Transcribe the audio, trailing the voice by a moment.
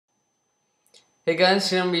Hey guys,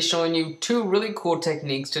 here I'm going to be showing you two really cool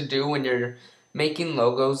techniques to do when you're making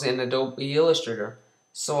logos in Adobe Illustrator.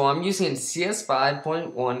 So I'm using CS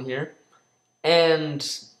 5.1 here, and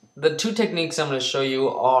the two techniques I'm going to show you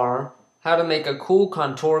are how to make a cool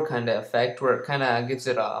contour kind of effect where it kind of gives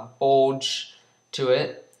it a bulge to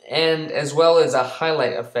it, and as well as a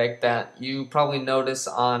highlight effect that you probably notice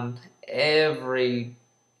on every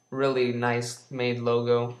really nice made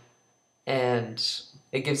logo, and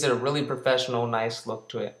it gives it a really professional, nice look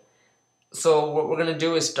to it. So what we're going to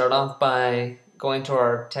do is start off by going to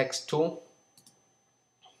our text tool,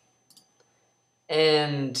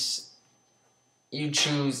 and you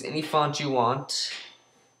choose any font you want.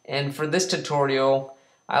 And for this tutorial,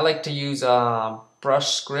 I like to use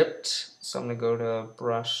brush script. So I'm going to go to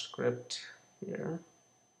brush script here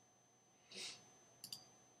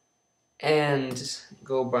and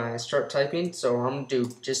go by start typing. So I'm going to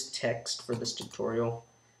do just text for this tutorial.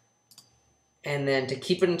 And then to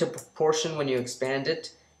keep it into proportion when you expand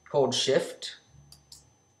it, hold shift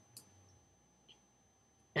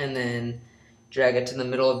and then drag it to the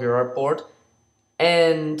middle of your artboard.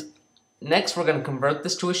 And next we're going to convert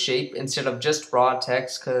this to a shape instead of just raw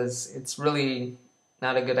text, because it's really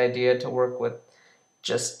not a good idea to work with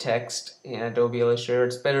just text in Adobe Illustrator.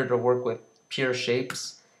 It's better to work with pure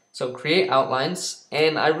shapes. So create outlines,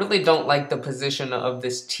 and I really don't like the position of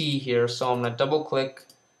this T here, so I'm going to double click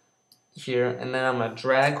here, and then I'm going to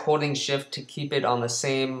drag holding shift to keep it on the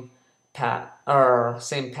same path,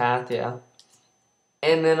 yeah.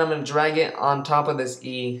 And then I'm going to drag it on top of this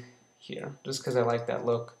E here, just because I like that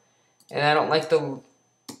look. And I don't like the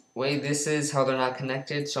way this is, how they're not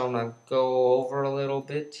connected, so I'm going to go over a little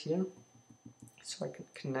bit here so I can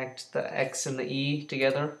connect the X and the E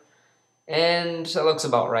together. And that looks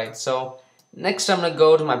about right. So next I'm going to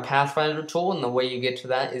go to my Pathfinder tool, and the way you get to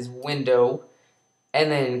that is Window, and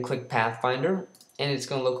then click Pathfinder, and it's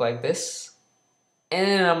going to look like this. And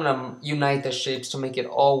then I'm going to unite the shapes to make it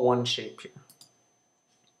all one shape here.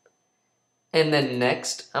 And then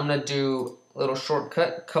next, I'm going to do a little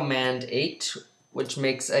shortcut, Command 8, which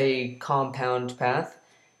makes a compound path.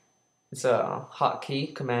 It's a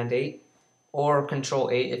hotkey, Command 8, or Control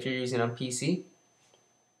 8 if you're using a PC.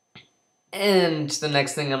 And the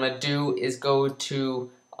next thing I'm going to do is go to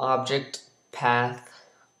Object, Path,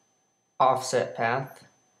 Offset Path.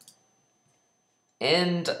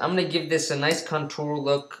 And I'm going to give this a nice contour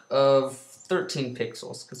look of 13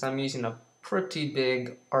 pixels, because I'm using a pretty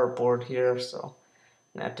big artboard here, so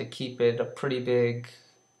I'm going to have to keep it a pretty big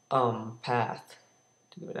path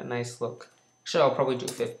to give it a nice look. Actually, I'll probably do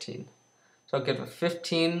 15. So I'll give a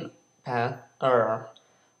 15 path, or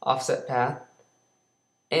offset path.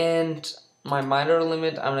 And my miter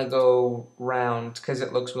limit, I'm going to go round, because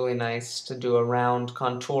it looks really nice to do a round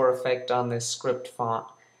contour effect on this script font.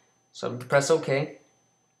 So I'm going to press OK.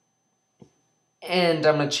 And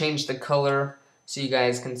I'm going to change the color so you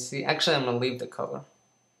guys can see. Actually, I'm going to leave the color.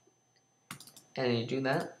 And you do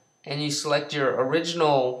that. And you select your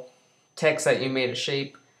original text that you made a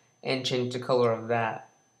shape and change the color of that.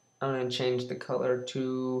 I'm going to change the color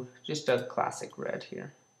to just a classic red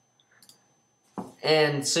here.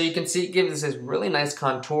 And so you can see it gives this really nice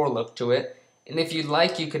contour look to it. And if you'd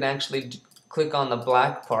like, you can actually click on the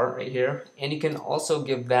black part right here. And you can also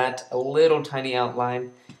give that a little tiny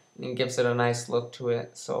outline. And it gives it a nice look to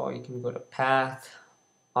it. So you can go to Path,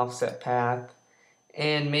 Offset Path,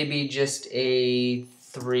 and maybe just a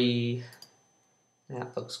 3.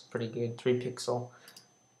 That looks pretty good, 3 pixel.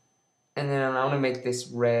 And then I want to make this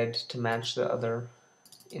red to match the other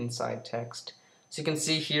inside text. So you can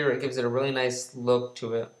see here it gives it a really nice look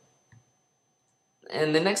to it.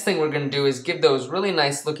 And the next thing we're going to do is give those really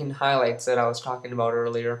nice looking highlights that I was talking about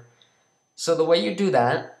earlier. So the way you do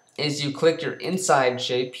that is you click your inside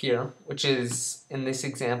shape here, which is, in this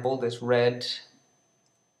example, this red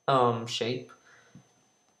shape.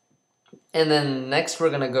 And then next we're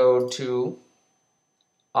going to go to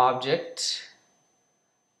Object,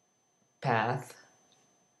 Path,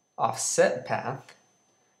 Offset Path,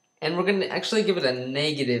 and we're going to actually give it a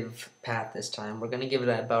negative path this time. We're going to give it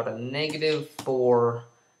about a -4 or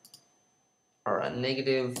a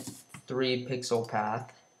 -3 pixel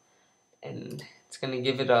path, and it's going to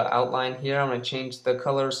give it an outline here. I'm going to change the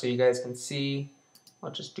color so you guys can see.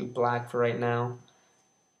 I'll just do black for right now.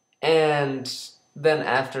 And then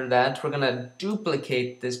after that, we're going to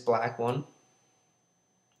duplicate this black one,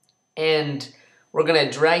 and we're going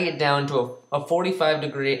to drag it down to a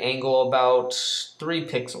 45-degree angle, about 3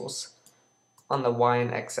 pixels on the Y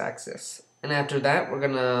and X axis. And after that, we're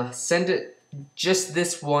going to send it, just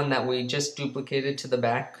this one that we just duplicated, to the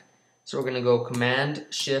back. So we're going to go Command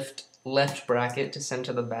Shift left bracket to send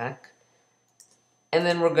to the back. And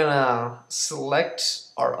then we're gonna select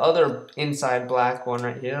our other inside black one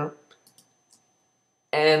right here.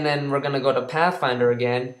 And then we're gonna go to Pathfinder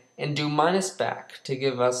again and do minus back to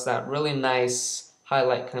give us that really nice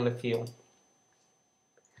highlight kind of feel.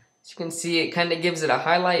 As you can see, it kind of gives it a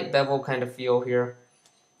highlight bevel kind of feel here.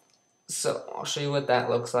 So I'll show you what that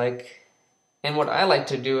looks like. And what I like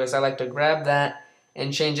to do is I like to grab that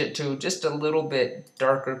and change it to just a little bit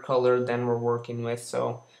darker color than we're working with.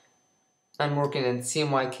 So I'm working in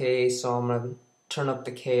CMYK, so I'm going to turn up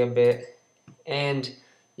the K a bit. And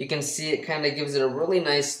you can see it kind of gives it a really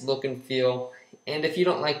nice look and feel. And if you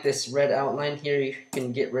don't like this red outline here, you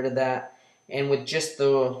can get rid of that. And with just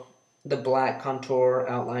the black contour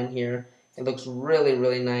outline here, it looks really,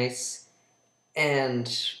 really nice.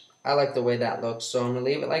 And I like the way that looks, so I'm going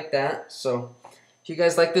to leave it like that. So if you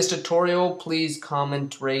guys like this tutorial, please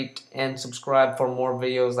comment, rate, and subscribe for more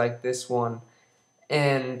videos like this one.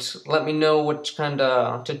 And let me know which kind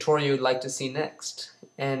of tutorial you'd like to see next.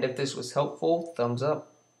 And if this was helpful, thumbs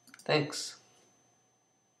up. Thanks.